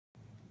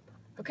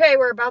Okay,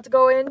 we're about to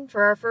go in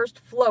for our first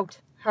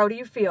float. How do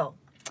you feel?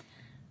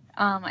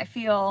 I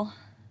feel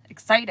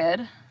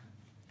excited,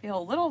 feel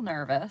a little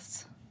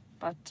nervous,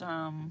 but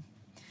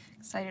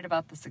excited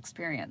about this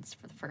experience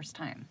for the first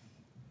time.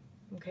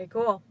 Okay,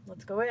 cool.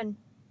 Let's go in.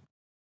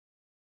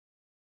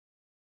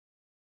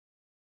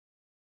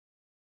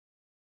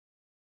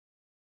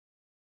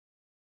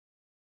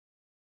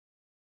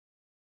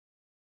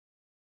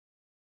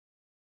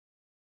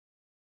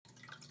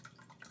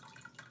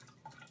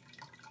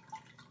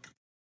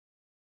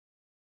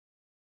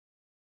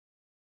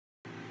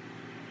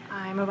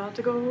 I'm about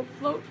to go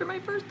float for my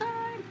first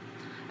time.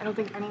 I don't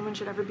think anyone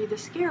should ever be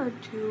this scared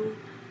to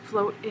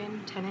float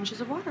in 10 inches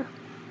of water,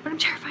 but I'm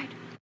terrified.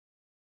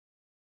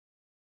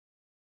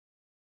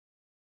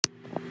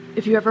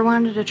 If you ever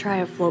wanted to try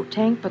a float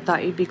tank but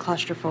thought you'd be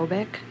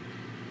claustrophobic,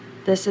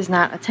 this is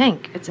not a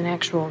tank, it's an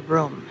actual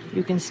room.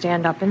 You can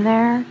stand up in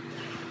there,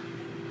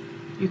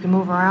 you can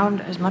move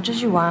around as much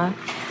as you want.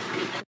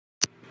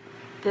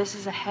 This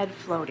is a head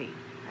floaty.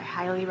 I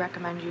highly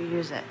recommend you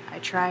use it. I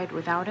tried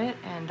without it,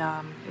 and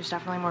it was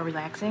definitely more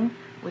relaxing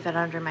with it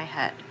under my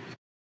head.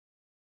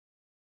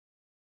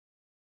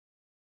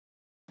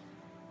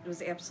 It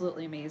was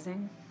absolutely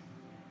amazing.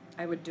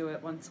 I would do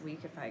it once a week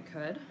if I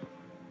could.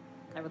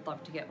 I would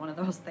love to get one of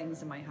those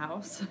things in my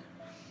house.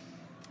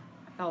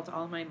 I felt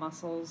all my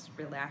muscles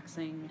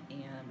relaxing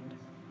and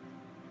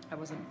I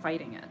wasn't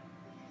fighting it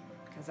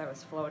because I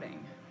was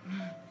floating.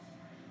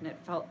 And it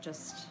felt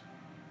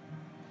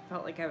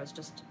like I was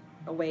just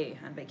away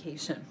on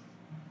vacation.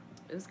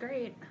 It was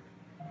great.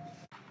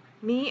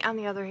 Me, on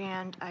the other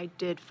hand, I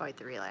did fight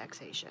the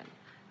relaxation.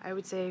 I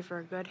would say for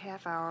a good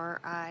half hour,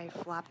 I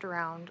flopped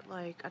around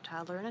like a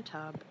toddler in a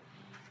tub,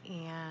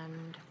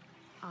 and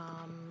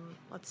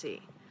let's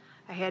see,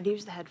 I had to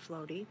use the head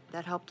floaty.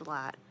 That helped a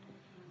lot,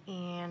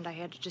 and I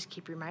had to just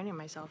keep reminding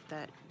myself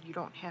that you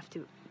don't have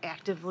to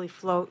actively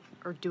float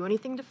or do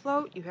anything to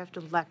float, you have to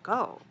let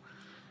go.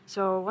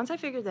 So once I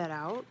figured that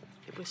out,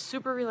 it was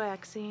super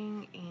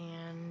relaxing,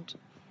 and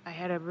I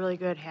had a really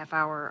good half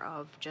hour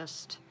of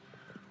just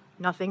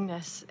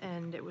nothingness,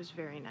 and it was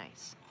very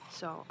nice.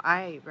 So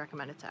I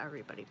recommend it to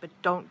everybody, but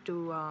don't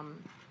do a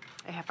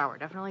half hour.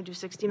 Definitely do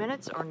 60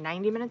 minutes or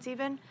 90 minutes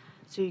even,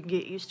 so you can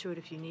get used to it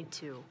if you need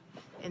to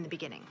in the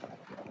beginning.